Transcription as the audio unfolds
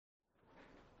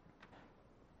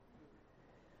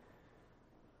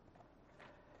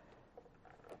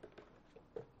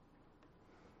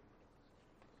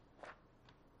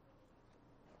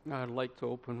I'd like to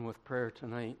open with prayer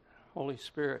tonight. Holy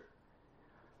Spirit,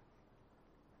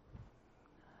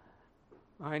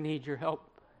 I need your help.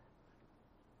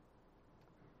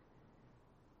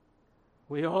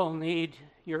 We all need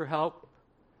your help.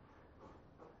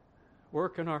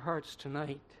 Work in our hearts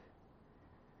tonight.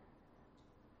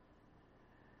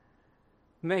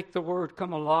 Make the word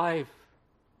come alive.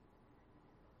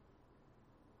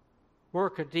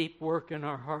 Work a deep work in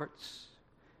our hearts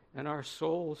and our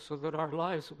souls so that our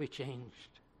lives will be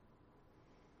changed.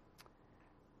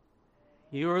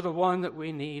 You are the one that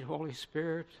we need, Holy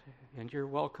Spirit, and you're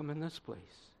welcome in this place.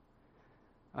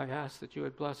 I ask that you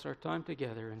would bless our time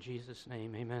together. In Jesus'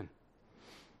 name, amen.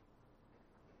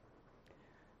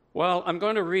 Well, I'm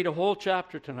going to read a whole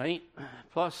chapter tonight,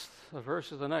 plus a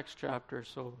verse of the next chapter,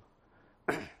 so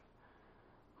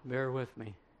bear with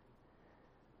me.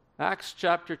 Acts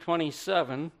chapter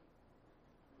 27,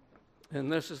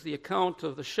 and this is the account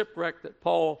of the shipwreck that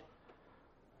Paul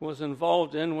was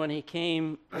involved in when he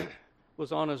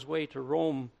was on his way to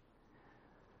Rome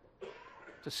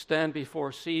to stand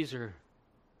before Caesar.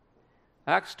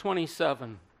 Acts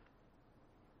 27.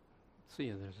 Let's see,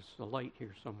 there's a light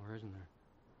here somewhere, isn't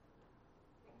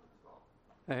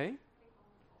there? Hey?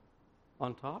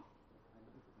 On top?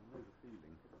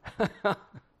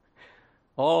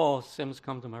 Oh, Sim's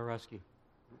come to my rescue.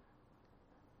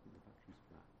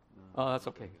 Oh, that's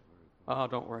okay. Oh,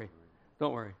 don't worry.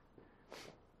 Don't worry.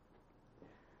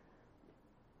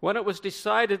 When it was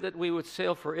decided that we would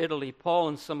sail for Italy, Paul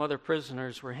and some other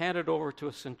prisoners were handed over to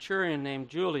a centurion named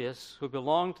Julius, who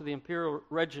belonged to the imperial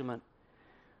regiment.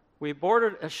 We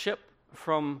boarded a ship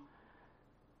from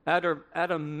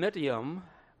Adramyttium,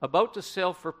 about to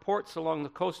sail for ports along the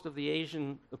coast of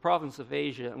the province of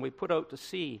Asia, and we put out to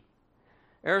sea.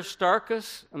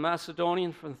 Aristarchus, a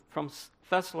Macedonian from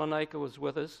Thessalonica, was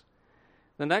with us.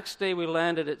 The next day we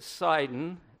landed at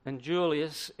Sidon, and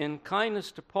Julius, in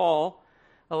kindness to Paul,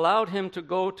 allowed him to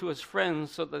go to his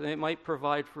friends so that they might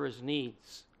provide for his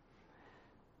needs.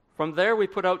 From there we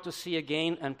put out to sea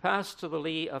again and passed to the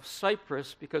lee of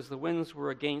Cyprus because the winds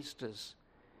were against us.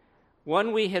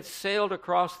 When we had sailed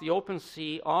across the open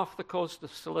sea off the coast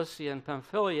of Cilicia and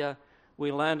Pamphylia,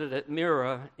 we landed at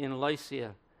Myra in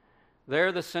Lycia.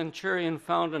 There the centurion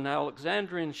found an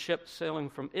Alexandrian ship sailing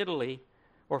for Italy,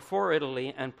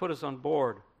 and put us on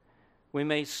board. We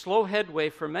made slow headway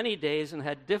for many days and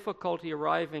had difficulty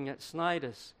arriving at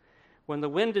Cnidus. When the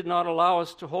wind did not allow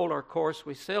us to hold our course,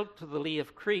 we sailed to the lee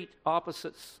of Crete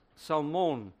opposite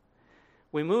Salmone.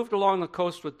 We moved along the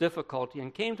coast with difficulty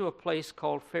and came to a place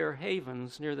called Fair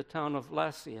Havens near the town of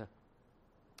Lasea.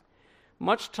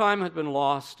 Much time had been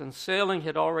lost and sailing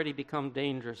had already become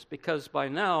dangerous because by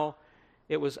now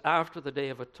it was after the Day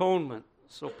of Atonement.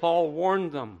 So Paul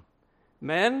warned them,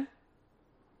 "Men,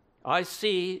 I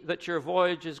see that your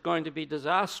voyage is going to be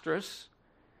disastrous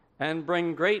and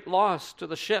bring great loss to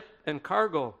the ship and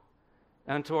cargo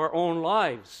and to our own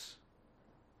lives."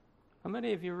 How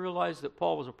many of you realize that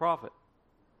Paul was a prophet?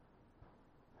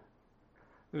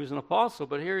 He was an apostle,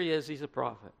 but here he is, he's a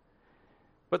prophet.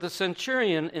 But the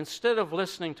centurion, instead of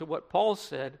listening to what Paul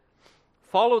said,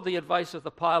 followed the advice of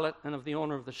the pilot and of the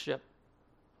owner of the ship.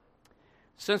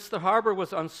 Since the harbor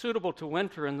was unsuitable to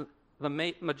winter and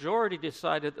the majority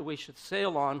decided that we should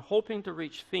sail on, hoping to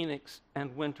reach Phoenix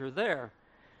and winter there.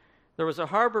 There was a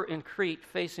harbor in Crete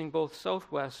facing both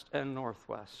southwest and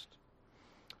northwest.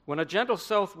 When a gentle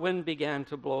south wind began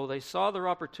to blow, they saw their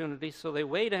opportunity, so they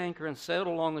weighed anchor and sailed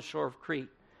along the shore of Crete.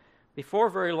 Before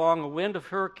very long, a wind of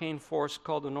hurricane force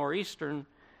called the nor'eastern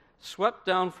swept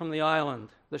down from the island.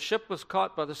 The ship was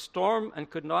caught by the storm and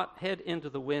could not head into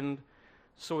the wind,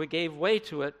 so we gave way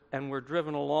to it and were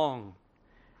driven along.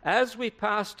 As we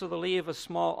passed to the lee of a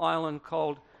small island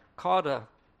called Cauda,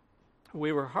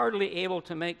 we were hardly able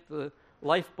to make the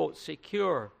lifeboat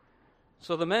secure,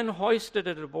 so the men hoisted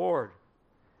it aboard.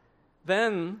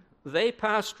 Then they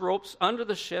passed ropes under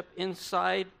the ship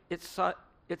inside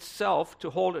itself to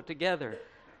hold it together,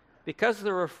 because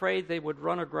they were afraid they would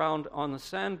run aground on the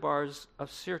sandbars of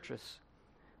Syrtis.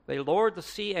 They lowered the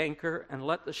sea anchor and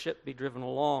let the ship be driven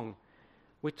along.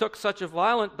 We took such a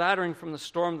violent battering from the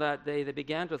storm that day, they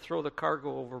began to throw the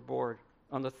cargo overboard.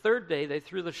 On the third day, they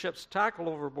threw the ship's tackle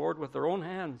overboard with their own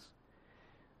hands.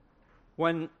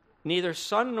 When neither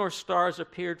sun nor stars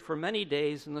appeared for many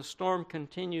days and the storm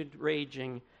continued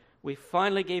raging, we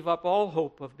finally gave up all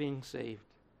hope of being saved.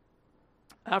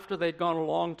 After they'd gone a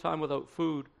long time without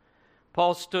food,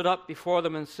 Paul stood up before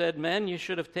them and said, "Men, you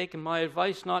should have taken my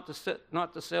advice not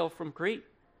to sail from Crete.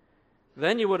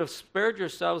 Then you would have spared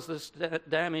yourselves this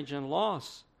damage and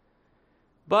loss.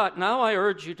 But now I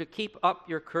urge you to keep up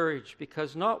your courage,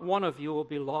 because not one of you will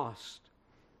be lost,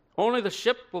 Only the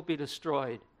ship will be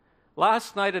destroyed.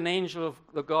 Last night an angel of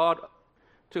the God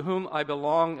to whom I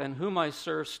belong and whom I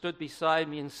serve stood beside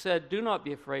me and said, 'Do not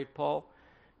be afraid, Paul.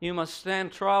 You must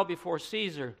stand trial before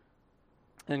Caesar.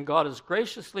 And God has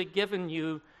graciously given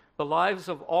you the lives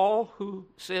of all who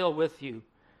sail with you.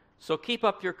 So keep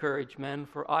up your courage, men,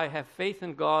 for I have faith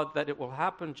in God that it will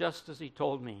happen just as he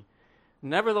told me.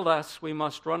 Nevertheless, we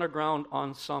must run aground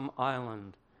on some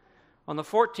island.' On the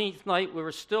 14th night, we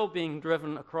were still being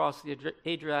driven across the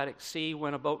Adriatic Sea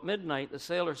when about midnight the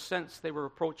sailors sensed they were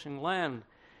approaching land.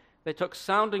 They took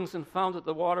soundings and found that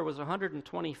the water was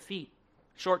 120 feet.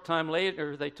 A short time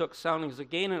later, they took soundings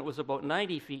again, and it was about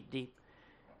 90 feet deep.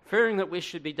 Fearing that we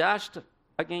should be dashed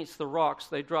against the rocks,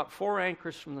 they dropped 4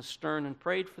 anchors from the stern and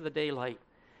prayed for the daylight.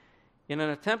 In an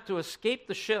attempt to escape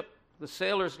the ship, the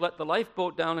sailors let the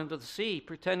lifeboat down into the sea,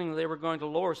 pretending they were going to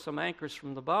lower some anchors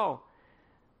from the bow.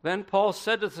 Then Paul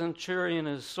said to the centurion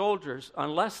and his soldiers,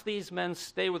 'Unless these men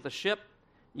stay with the ship,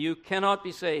 you cannot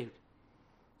be saved.'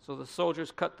 So the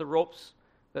soldiers cut the ropes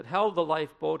that held the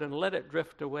lifeboat and let it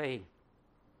drift away.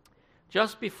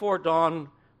 Just before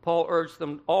dawn, Paul urged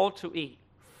them all to eat.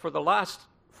 'For the last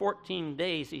 14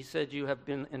 days,' he said, 'you have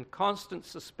been in constant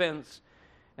suspense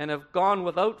and have gone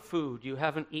without food. You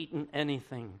haven't eaten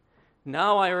anything.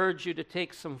 Now I urge you to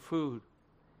take some food.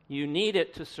 You need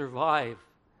it to survive.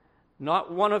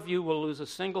 Not one of you will lose a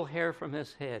single hair from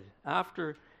his head.'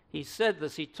 After he said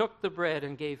this, he took the bread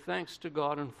and gave thanks to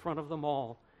God in front of them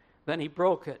all. Then he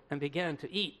broke it and began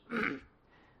to eat.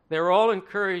 They were all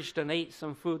encouraged and ate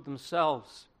some food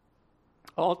themselves.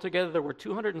 Altogether, there were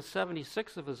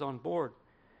 276 of us on board.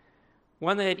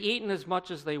 When they had eaten as much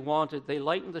as they wanted, they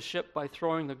lightened the ship by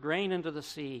throwing the grain into the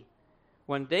sea.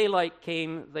 When daylight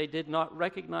came, they did not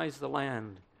recognize the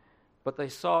land, but they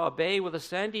saw a bay with a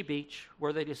sandy beach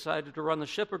where they decided to run the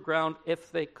ship aground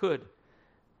if they could.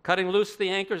 Cutting loose the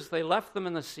anchors, they left them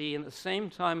in the sea and at the same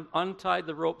time untied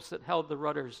the ropes that held the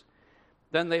rudders.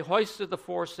 Then they hoisted the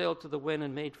foresail to the wind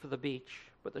and made for the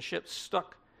beach. But the ship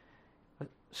struck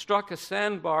a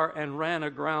sandbar and ran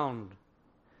aground.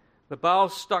 The bow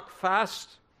stuck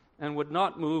fast and would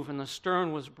not move, and the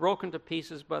stern was broken to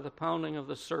pieces by the pounding of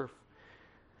the surf.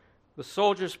 The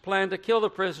soldiers planned to kill the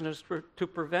prisoners to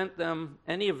prevent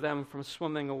any of them from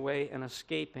swimming away and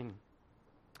escaping.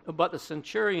 But the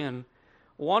centurion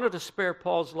wanted to spare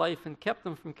Paul's life and kept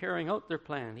them from carrying out their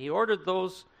plan. He ordered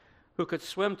those who could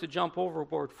swim to jump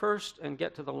overboard first and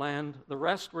get to the land. The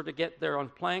rest were to get there on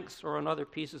planks or on other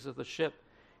pieces of the ship.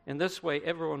 In this way,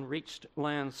 everyone reached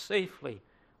land safely.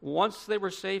 Once they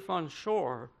were safe on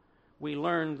shore, we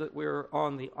learned that we were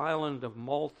on the island of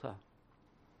Malta.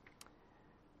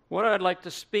 What I'd like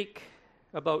to speak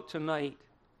about tonight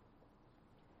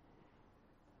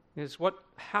is what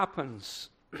happens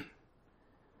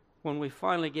when we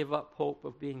finally give up hope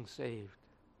of being saved.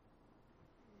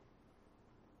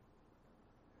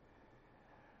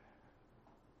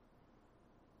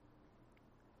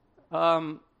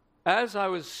 As I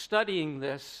was studying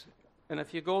this, and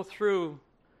if you go through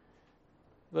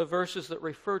the verses that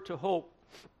refer to hope,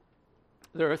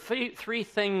 there are three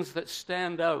things that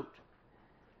stand out,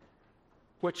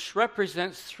 which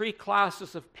represents 3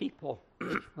 classes of people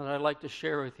that I'd like to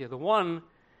share with you. The one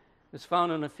is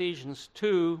found in Ephesians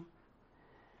 2,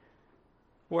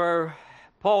 where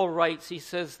Paul writes, he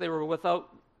says they were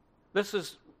without, this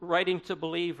is writing to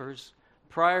believers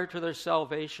prior to their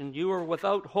salvation, you were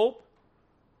without hope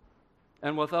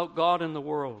and without God in the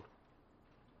world.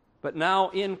 But now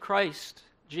in Christ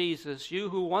Jesus, you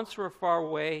who once were far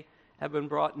away have been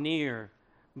brought near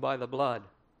by the blood.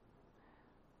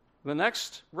 The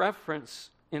next reference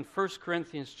in 1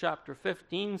 Corinthians chapter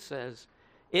 15 says,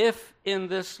 if in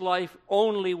this life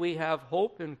only we have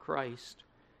hope in Christ,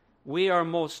 we are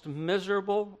most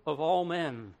miserable of all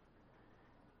men.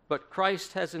 But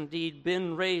Christ has indeed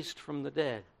been raised from the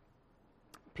dead.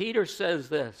 Peter says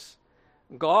this,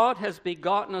 God has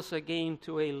begotten us again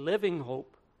to a living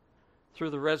hope through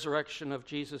the resurrection of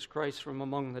Jesus Christ from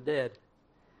among the dead.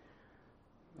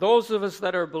 Those of us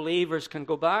that are believers can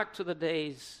go back to the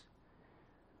days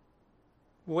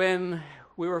when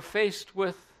we were faced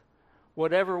with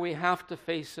whatever we have to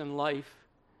face in life,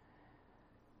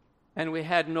 and we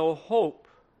had no hope.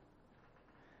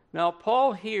 Now,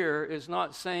 Paul here is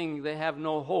not saying they have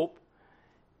no hope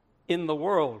in the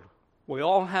world. We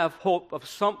all have hope of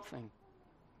something.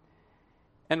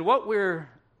 And what we're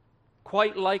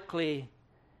quite likely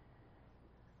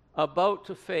about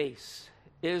to face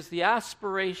is the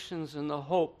aspirations and the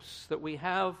hopes that we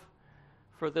have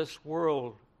for this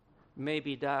world may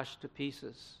be dashed to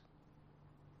pieces.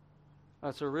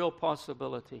 That's a real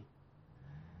possibility.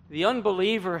 The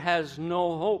unbeliever has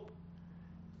no hope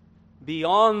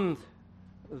beyond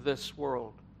this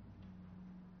world.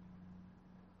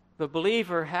 The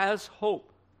believer has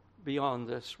hope beyond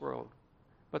this world.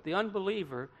 But the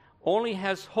unbeliever only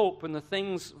has hope in the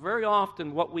things, very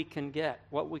often, what we can get,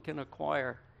 what we can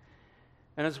acquire.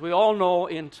 And as we all know,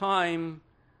 in time,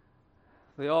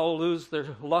 they all lose their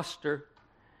luster,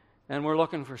 and we're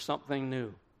looking for something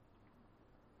new.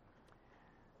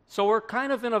 So we're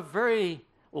kind of in a very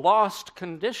lost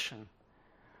condition.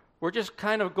 We're just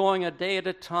kind of going a day at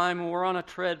a time, and we're on a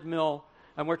treadmill,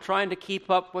 and we're trying to keep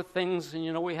up with things.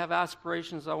 And, we have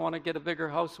aspirations. I want to get a bigger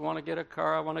house. I want to get a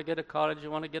car. I want to get a cottage. I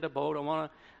want to get a boat.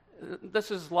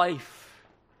 This is life.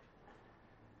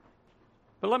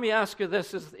 But let me ask you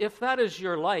this, if that is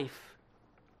your life,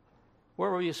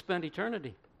 where will you spend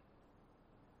eternity?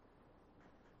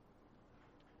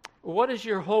 What is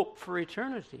your hope for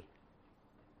eternity?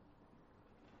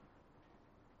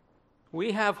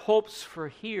 We have hopes for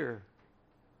here,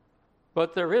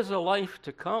 but there is a life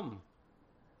to come.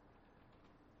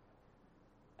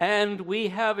 And we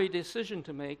have a decision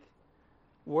to make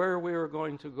where we are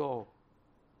going to go.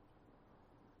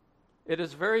 It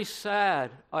is very sad,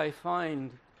 I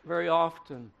find, very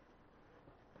often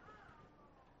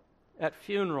at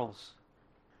funerals,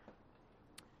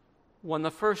 when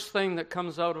the first thing that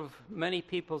comes out of many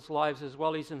people's lives is,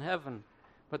 well, he's in heaven,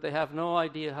 but they have no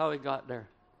idea how he got there,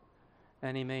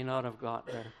 and he may not have got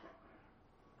there.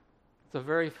 It's a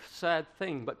very sad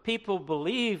thing, but people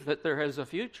believe that there is a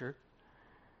future,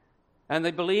 and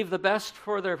they believe the best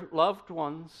for their loved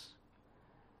ones,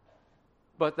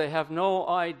 but they have no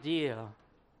idea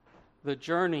the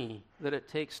journey that it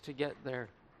takes to get there.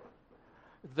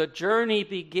 The journey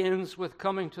begins with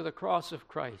coming to the cross of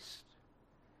Christ,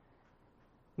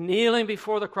 kneeling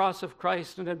before the cross of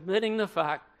Christ and admitting the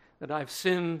fact that I've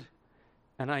sinned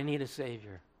and I need a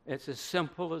Savior. It's as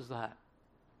simple as that.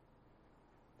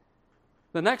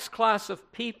 The next class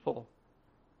of people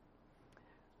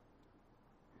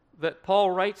that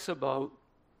Paul writes about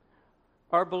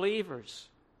are believers.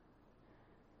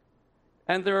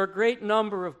 And there are a great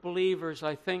number of believers,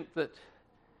 I think, that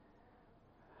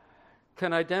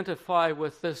can identify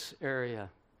with this area.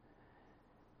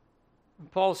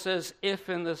 Paul says, if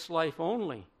in this life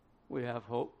only we have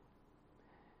hope,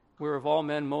 we're of all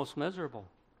men most miserable.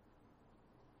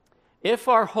 If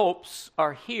our hopes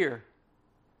are here,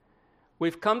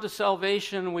 we've come to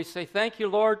salvation, we say, thank you,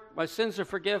 Lord, my sins are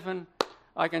forgiven,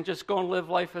 I can just go and live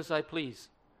life as I please.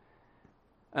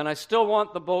 And I still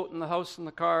want the boat and the house and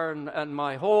the car, and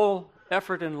my whole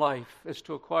effort in life is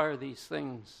to acquire these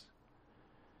things.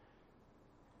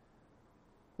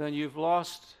 Then you've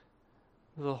lost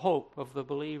the hope of the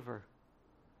believer.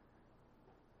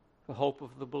 The hope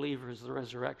of the believer is the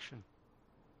resurrection.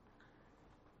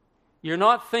 You're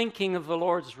not thinking of the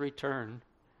Lord's return.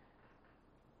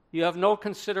 You have no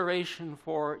consideration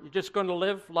for it. You're just going to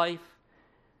live life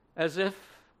as if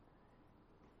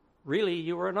really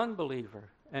you were an unbeliever,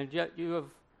 and yet you have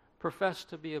professed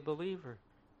to be a believer.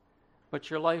 But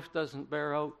your life doesn't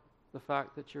bear out the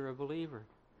fact that you're a believer.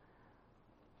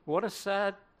 What a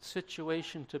sad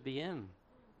situation to be in.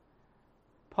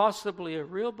 Possibly a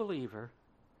real believer,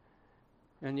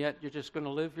 and yet you're just going to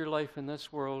live your life in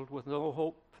this world with no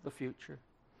hope for the future,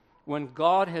 when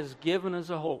God has given us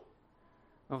a hope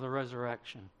of the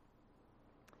resurrection.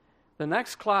 The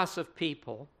next class of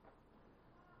people,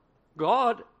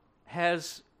 God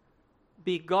has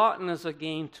begotten us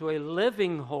again to a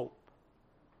living hope.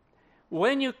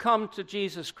 When you come to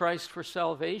Jesus Christ for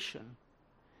salvation,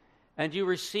 and you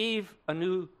receive a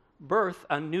new birth,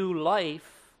 a new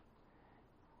life,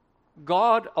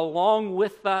 God, along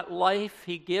with that life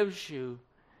He gives you,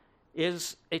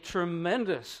 is a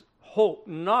tremendous hope,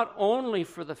 not only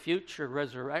for the future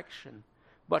resurrection,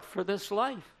 but for this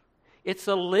life. It's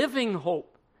a living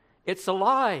hope. It's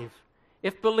alive.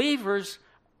 If believers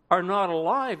are not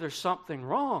alive, there's something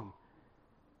wrong.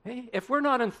 Hey, if we're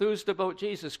not enthused about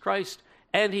Jesus Christ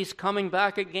and He's coming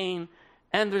back again,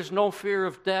 and there's no fear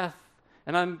of death,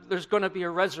 and there's going to be a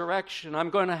resurrection, I'm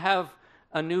going to have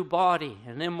a new body,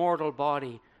 an immortal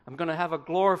body, I'm going to have a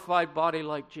glorified body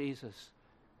like Jesus.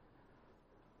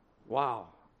 Wow.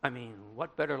 I mean,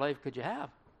 what better life could you have?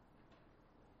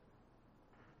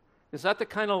 Is that the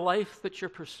kind of life that you're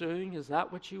pursuing? Is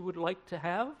that what you would like to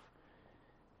have?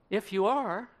 If you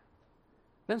are,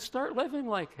 then start living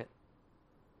like it.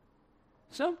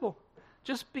 Simple.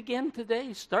 Just begin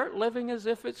today. Start living as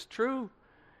if it's true.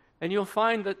 And you'll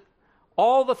find that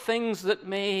all the things that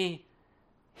may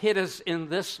hit us in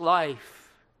this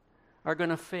life are going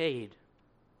to fade.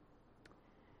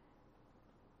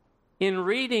 In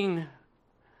reading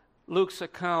Luke's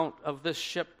account of this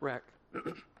shipwreck,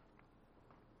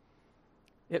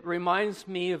 It reminds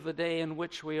me of the day in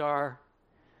which we are.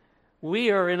 We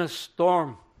are in a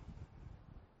storm,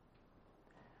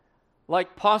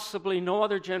 like possibly no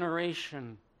other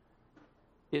generation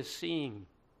is seeing.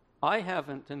 I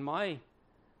haven't in my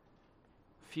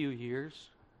few years.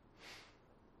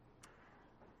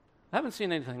 I haven't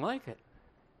seen anything like it.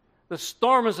 The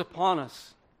storm is upon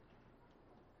us.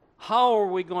 How are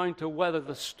we going to weather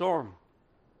the storm?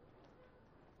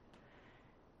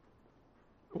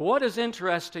 What is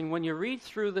interesting when you read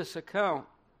through this account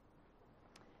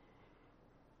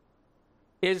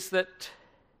is that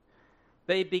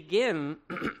they begin,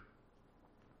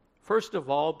 first of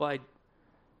all, by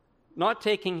not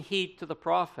taking heed to the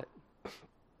prophet.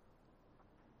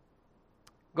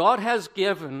 God has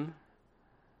given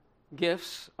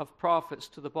gifts of prophets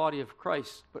to the body of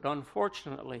Christ, but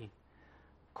unfortunately,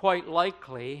 quite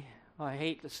likely, I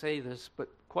hate to say this, but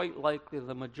quite likely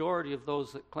the majority of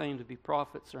those that claim to be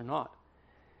prophets are not.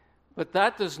 But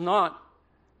that does not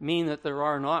mean that there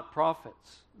are not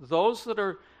prophets. Those that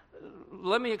are,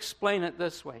 let me explain it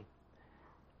this way.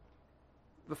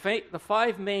 The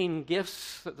five main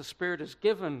gifts that the Spirit has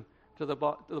given to the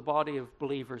body of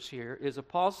believers here is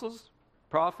apostles,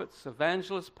 prophets,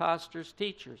 evangelists, pastors,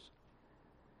 teachers.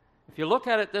 If you look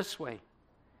at it this way,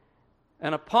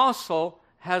 an apostle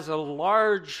has a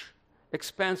large,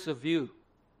 expansive view.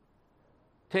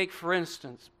 Take, for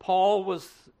instance, Paul was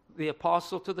the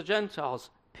apostle to the Gentiles.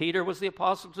 Peter was the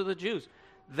apostle to the Jews.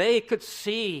 They could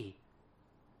see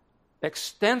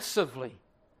extensively.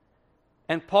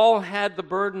 And Paul had the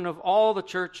burden of all the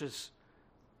churches,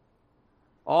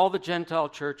 all the Gentile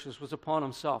churches was upon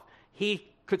himself. He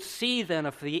could see then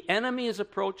if the enemy is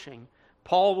approaching,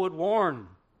 Paul would warn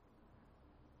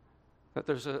that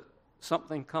there's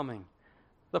something coming.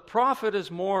 The prophet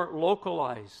is more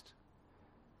localized.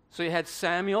 So you had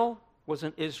Samuel, was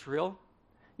in Israel.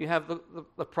 You have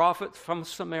the prophet from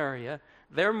Samaria.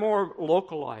 They're more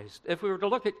localized. If we were to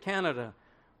look at Canada,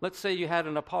 let's say you had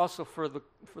an apostle for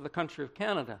the country of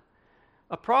Canada.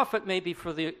 A prophet may be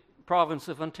for the province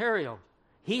of Ontario.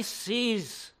 He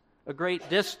sees a great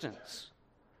distance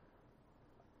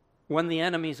when the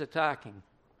enemy's attacking.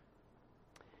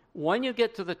 When you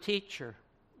get to the teacher,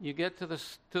 you get to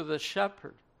the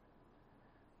shepherd,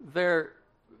 their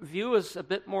view is a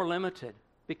bit more limited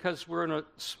because we're in a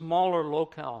smaller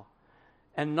locale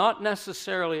and not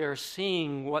necessarily are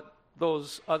seeing what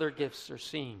those other gifts are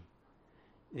seeing.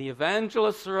 The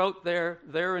evangelists are out there.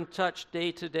 They're in touch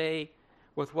day to day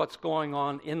with what's going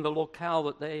on in the locale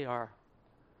that they are.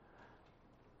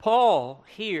 Paul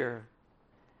here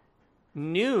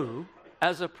knew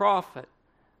as a prophet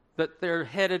that they're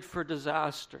headed for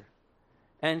disaster.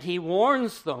 And he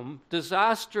warns them,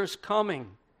 disaster is coming.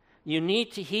 You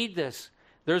need to heed this.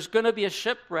 There's going to be a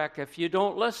shipwreck if you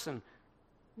don't listen.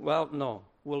 Well, no,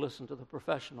 we'll listen to the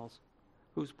professionals.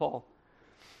 Who's Paul?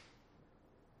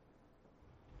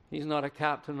 He's not a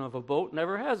captain of a boat,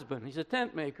 never has been. He's a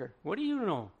tent maker. What do you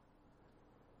know?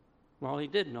 Well, he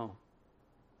did know.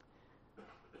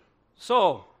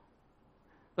 So,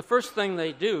 the first thing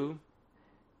they do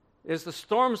is the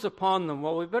storm's upon them.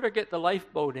 Well, we better get the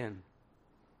lifeboat in,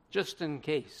 just in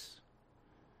case.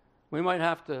 We might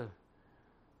have to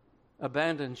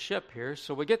abandon ship here,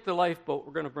 so we get the lifeboat.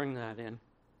 We're going to bring that in.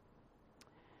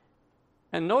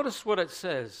 And notice what it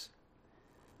says.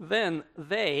 Then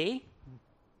they,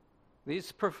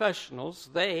 these professionals,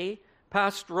 they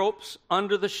passed ropes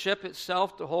under the ship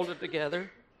itself to hold it together.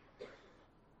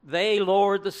 They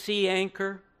lowered the sea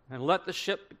anchor and let the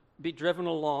ship be driven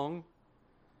along.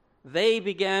 They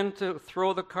began to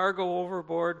throw the cargo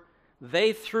overboard.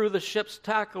 They threw the ship's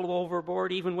tackle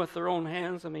overboard, even with their own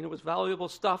hands. I mean, it was valuable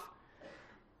stuff.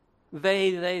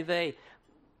 They.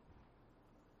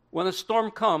 When a storm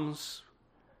comes,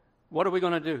 what are we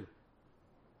going to do?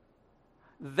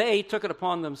 They took it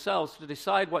upon themselves to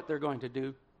decide what they're going to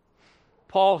do.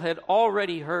 Paul had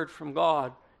already heard from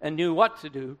God and knew what to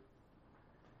do,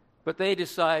 but they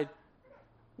decide,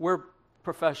 we're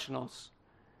professionals.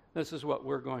 This is what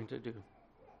we're going to do.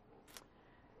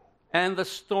 And the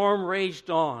storm raged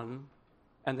on,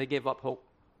 and they gave up hope.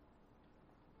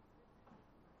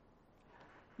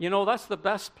 You know, that's the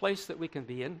best place that we can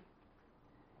be in.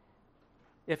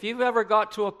 If you've ever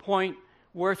got to a point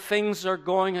where things are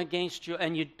going against you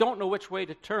and you don't know which way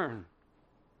to turn,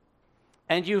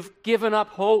 and you've given up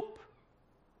hope,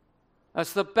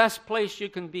 that's the best place you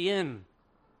can be in,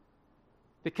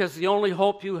 because the only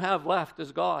hope you have left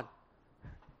is God.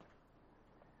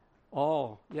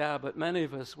 Oh, yeah, but many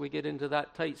of us, we get into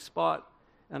that tight spot,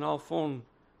 and I'll phone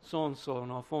so-and-so,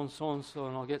 and I'll phone so-and-so,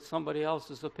 and I'll get somebody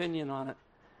else's opinion on it.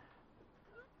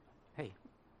 Hey,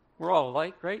 we're all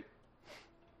alike, right?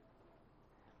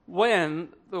 when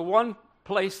the one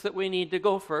place that we need to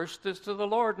go first is to the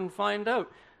Lord and find out,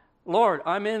 Lord,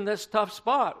 I'm in this tough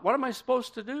spot. What am I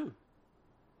supposed to do?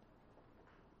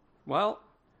 Well,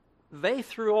 they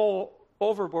threw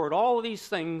overboard all of these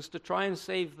things to try and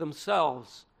save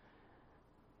themselves.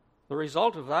 The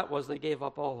result of that was they gave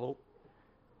up all hope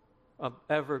of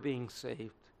ever being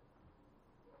saved.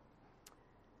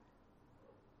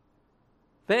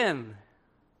 Then,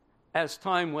 as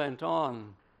time went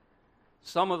on,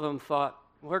 some of them thought,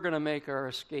 we're going to make our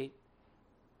escape.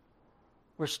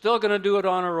 We're still going to do it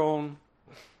on our own.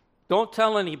 Don't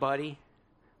tell anybody,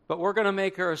 but we're going to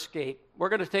make our escape. We're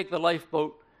going to take the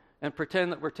lifeboat and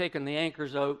pretend that we're taking the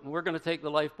anchors out, and we're going to take the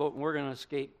lifeboat and we're going to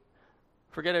escape.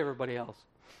 Forget everybody else.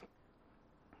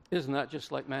 Isn't that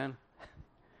just like man?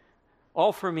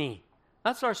 All for me.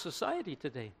 That's our society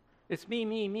today. It's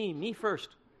me first.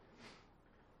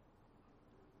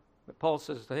 But Paul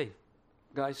says, hey,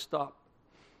 guys, stop.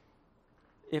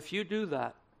 If you do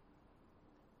that,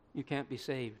 you can't be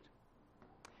saved.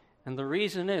 And the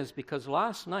reason is because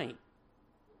last night,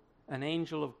 an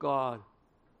angel of God,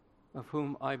 of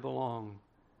whom I belong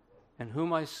and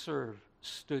whom I serve,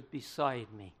 stood beside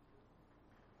me.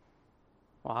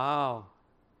 Wow.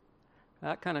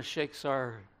 That kind of shakes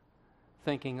our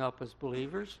thinking up as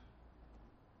believers.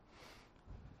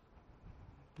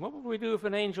 What would we do if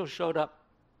an angel showed up?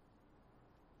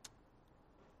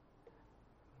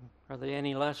 Are they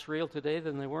any less real today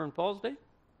than they were in Paul's day?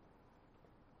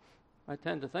 I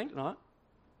tend to think not.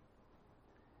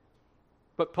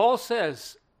 But Paul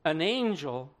says an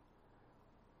angel,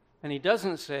 and he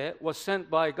doesn't say it, was sent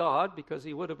by God, because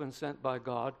he would have been sent by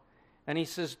God. And he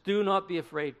says, do not be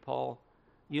afraid, Paul.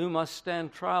 You must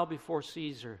stand trial before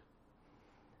Caesar.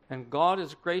 And God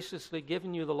has graciously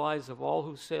given you the lives of all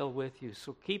who sail with you.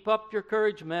 So keep up your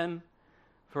courage, men,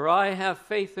 for I have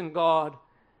faith in God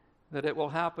that it will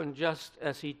happen just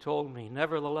as he told me.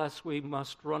 Nevertheless, we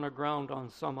must run aground on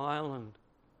some island.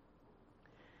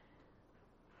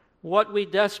 What we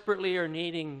desperately are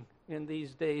needing in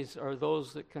these days are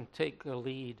those that can take the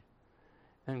lead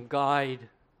and guide,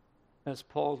 as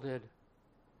Paul did.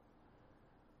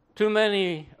 Too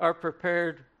many are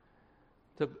prepared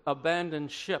to abandon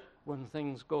ship when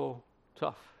things go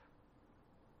tough.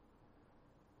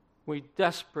 We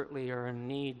desperately are in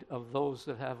need of those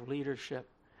that have leadership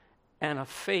and a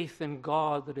faith in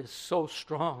God that is so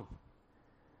strong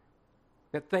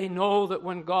that they know that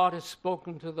when God has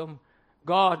spoken to them,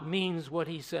 God means what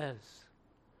he says,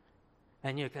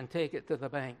 and you can take it to the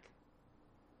bank.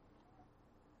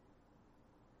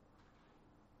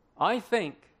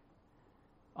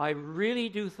 I really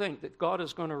do think that God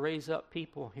is going to raise up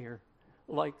people here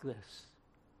like this.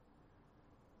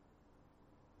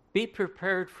 Be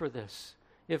prepared for this.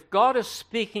 If God is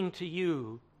speaking to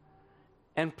you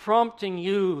and prompting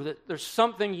you that there's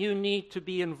something you need to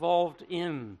be involved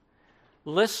in,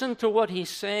 listen to what he's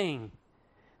saying.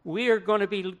 We are going to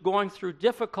be going through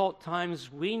difficult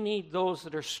times. We need those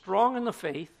that are strong in the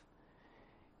faith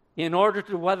in order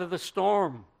to weather the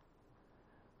storm.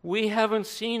 We haven't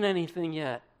seen anything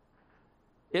yet.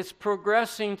 It's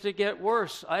progressing to get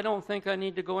worse. I don't think I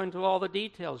need to go into all the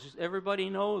details. Everybody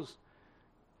knows,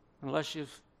 unless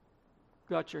you've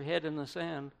got your head in the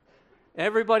sand.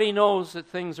 Everybody knows that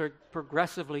things are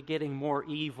progressively getting more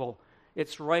evil.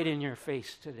 It's right in your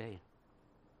face today.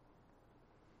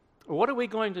 What are we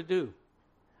going to do?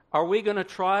 Are we going to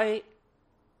try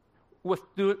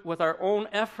do it with our own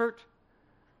effort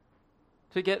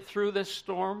to get through this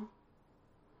storm?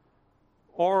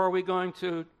 Or are we going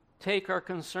to take our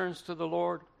concerns to the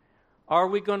Lord? Are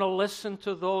we going to listen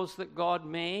to those that God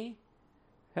may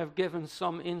have given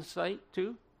some insight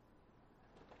to?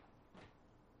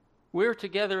 We're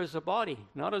together as a body,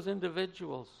 not as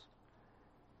individuals.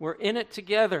 We're in it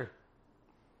together.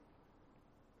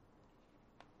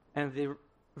 And the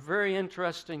very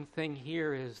interesting thing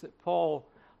here is that Paul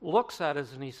looks at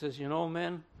us and he says, you know,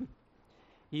 men,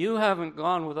 you haven't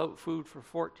gone without food for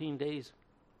 14 days.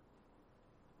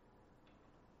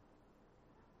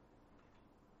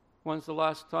 When's the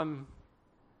last time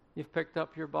you've picked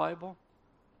up your Bible?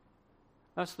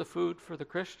 That's the food for the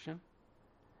Christian.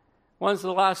 When's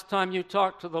the last time you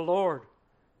talked to the Lord?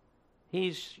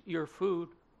 He's your food.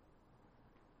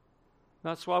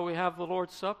 That's why we have the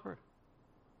Lord's Supper.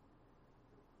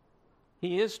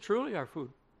 He is truly our food.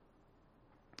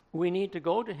 We need to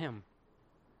go to him.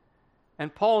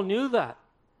 And Paul knew that.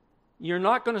 You're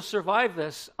not going to survive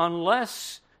this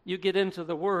unless you get into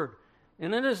the Word.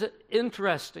 And it is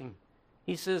interesting.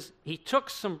 He says, he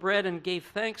took some bread and gave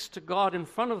thanks to God in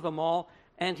front of them all,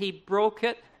 and he broke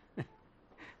it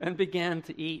and began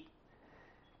to eat.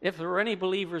 If there were any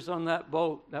believers on that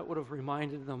boat, that would have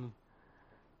reminded them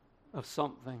of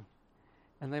something.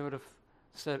 And they would have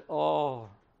said, oh,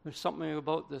 there's something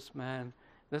about this man.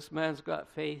 This man's got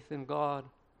faith in God.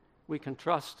 We can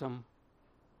trust him.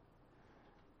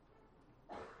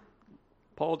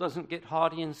 Paul doesn't get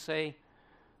haughty and say,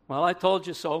 well, I told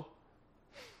you so.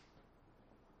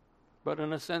 But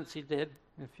in a sense he did.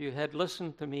 If you had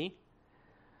listened to me,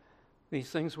 these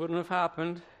things wouldn't have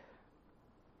happened.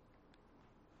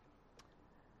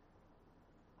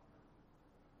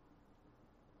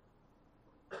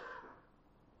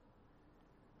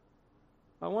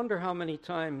 I wonder how many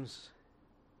times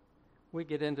we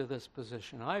get into this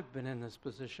position. I've been in this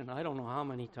position. I don't know how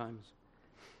many times.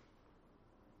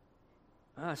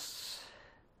 I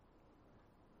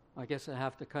guess I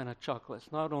have to kind of chuckle.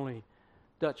 It's not only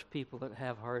Dutch people that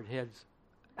have hard heads.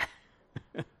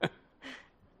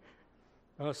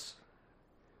 Us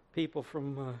people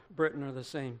from Britain are the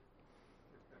same.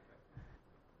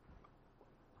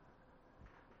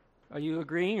 Are you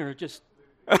agreeing or just...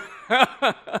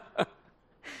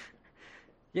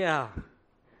 Yeah.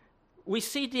 We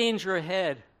see danger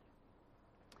ahead.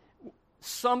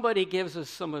 Somebody gives us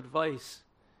some advice,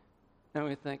 and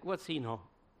we think, what's he know?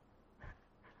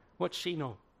 What's she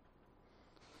know?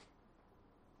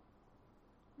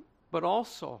 But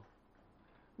also,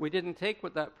 we didn't take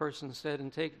what that person said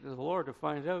and take it to the Lord to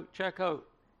find out, check out,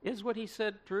 is what he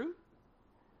said true?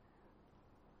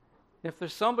 If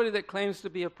there's somebody that claims to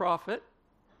be a prophet,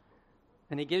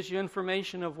 and he gives you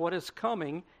information of what is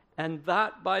coming, and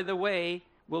that, by the way,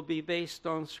 will be based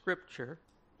on Scripture.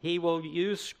 He will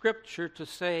use Scripture to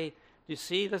say, do you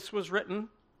see this was written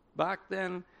back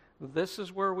then? This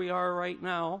is where we are right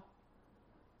now.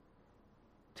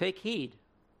 Take heed.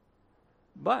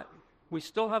 But we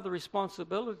still have the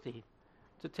responsibility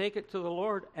to take it to the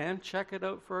Lord and check it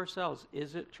out for ourselves.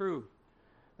 Is it true?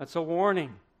 That's a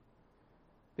warning.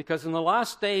 Because in the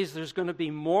last days, there's going to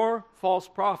be more false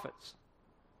prophets.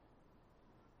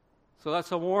 So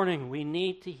that's a warning. We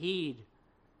need to heed.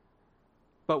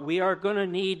 But we are going to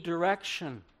need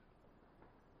direction.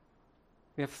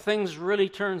 If things really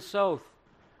turn south,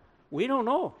 we don't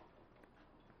know.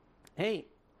 Hey,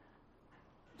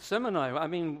 Sim and I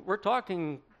mean, we're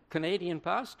talking Canadian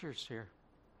pastors here.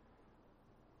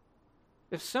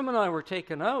 If Sim and I were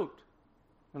taken out,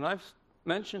 and I've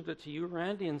mentioned it to you,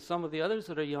 Randy, and some of the others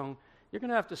that are young, you're going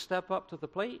to have to step up to the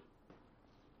plate.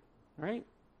 Right?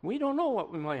 We don't know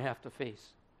what we might have to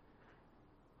face.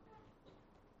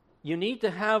 You need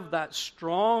to have that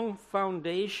strong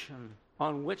foundation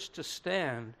on which to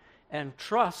stand and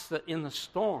trust that in the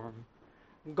storm,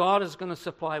 God is going to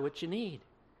supply what you need.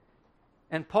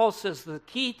 And Paul says the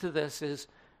key to this is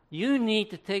you need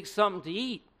to take something to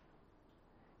eat.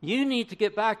 You need to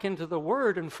get back into the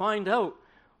Word and find out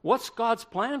what's God's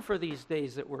plan for these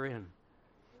days that we're in.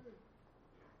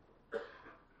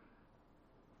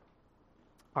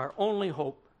 Our only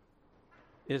hope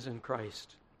is in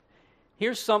Christ.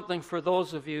 Here's something for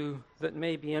those of you that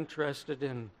may be interested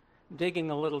in digging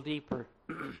a little deeper.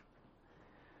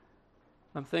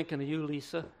 I'm thinking of you,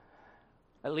 Lisa.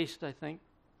 At least I think.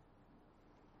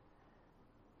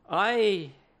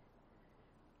 I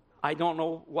don't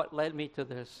know what led me to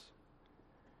this.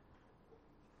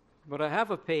 But I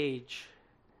have a page.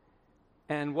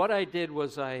 And what I did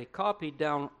was I copied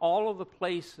down all of the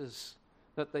places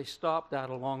that they stopped at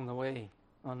along the way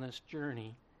on this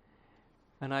journey.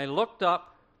 And I looked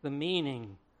up the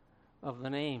meaning of the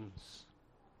names.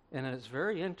 And it's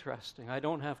very interesting. I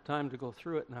don't have time to go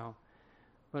through it now.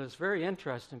 But it's very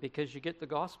interesting because you get the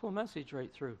gospel message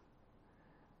right through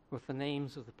with the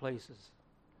names of the places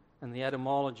and the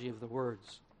etymology of the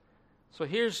words. So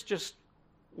here's just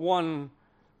one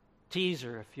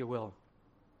teaser, if you will.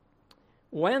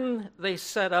 When they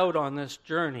set out on this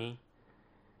journey,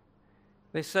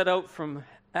 they set out from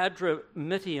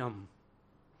Adramyttium.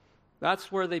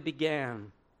 That's where they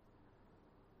began.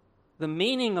 The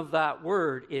meaning of that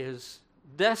word is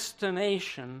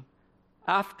destination,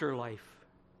 afterlife.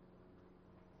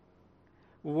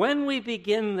 When we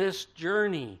begin this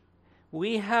journey,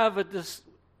 we have a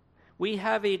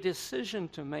decision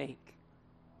to make.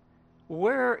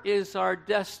 Where is our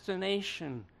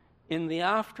destination in the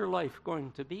afterlife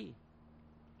going to be?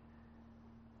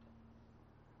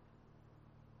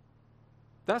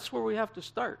 That's where we have to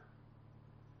start.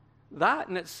 That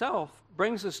in itself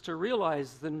brings us to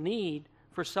realize the need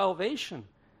for salvation,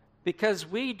 because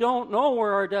we don't know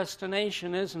where our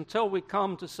destination is until we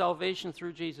come to salvation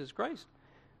through Jesus Christ.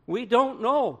 We don't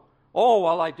know, oh,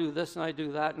 well, I do this and I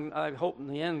do that, and I hope in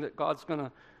the end that God's going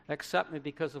to accept me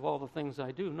because of all the things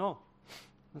I do. No,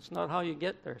 that's not how you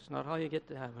get there. It's not how you get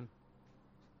to heaven.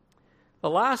 The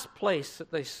last place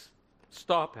that they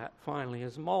stop at finally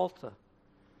is Malta.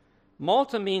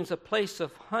 Malta means a place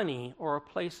of honey or a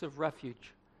place of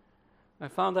refuge. I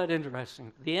found that interesting.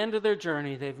 At the end of their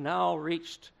journey, they've now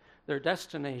reached their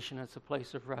destination. It's a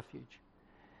place of refuge.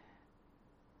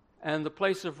 And the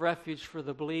place of refuge for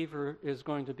the believer is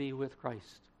going to be with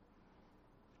Christ.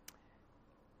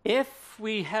 If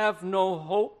we have no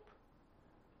hope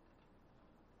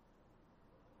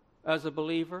as a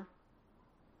believer,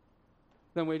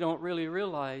 then we don't really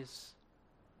realize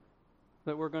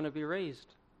that we're going to be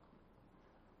raised.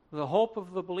 The hope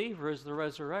of the believer is the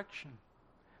resurrection.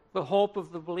 The hope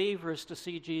of the believer is to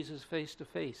see Jesus face to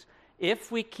face.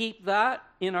 If we keep that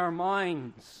in our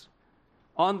minds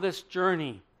on this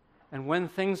journey, and when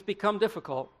things become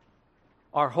difficult,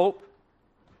 our hope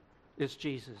is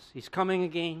Jesus. He's coming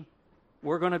again.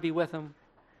 We're going to be with him.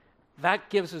 That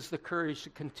gives us the courage to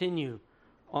continue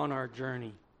on our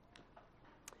journey.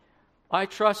 I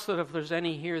trust that if there's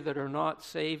any here that are not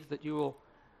saved, that you will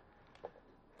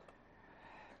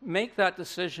make that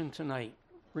decision tonight.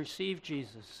 Receive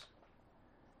Jesus.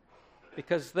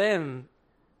 Because then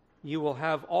you will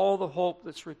have all the hope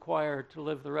that's required to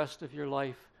live the rest of your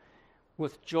life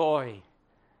with joy,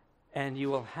 and you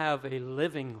will have a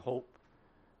living hope.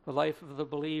 The life of the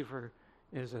believer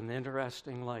is an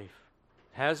interesting life.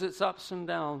 It has its ups and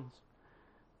downs,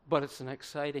 but it's an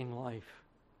exciting life.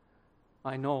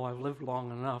 I know I've lived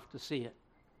long enough to see it.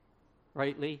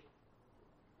 Right, Lee?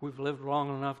 We've lived long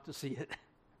enough to see it.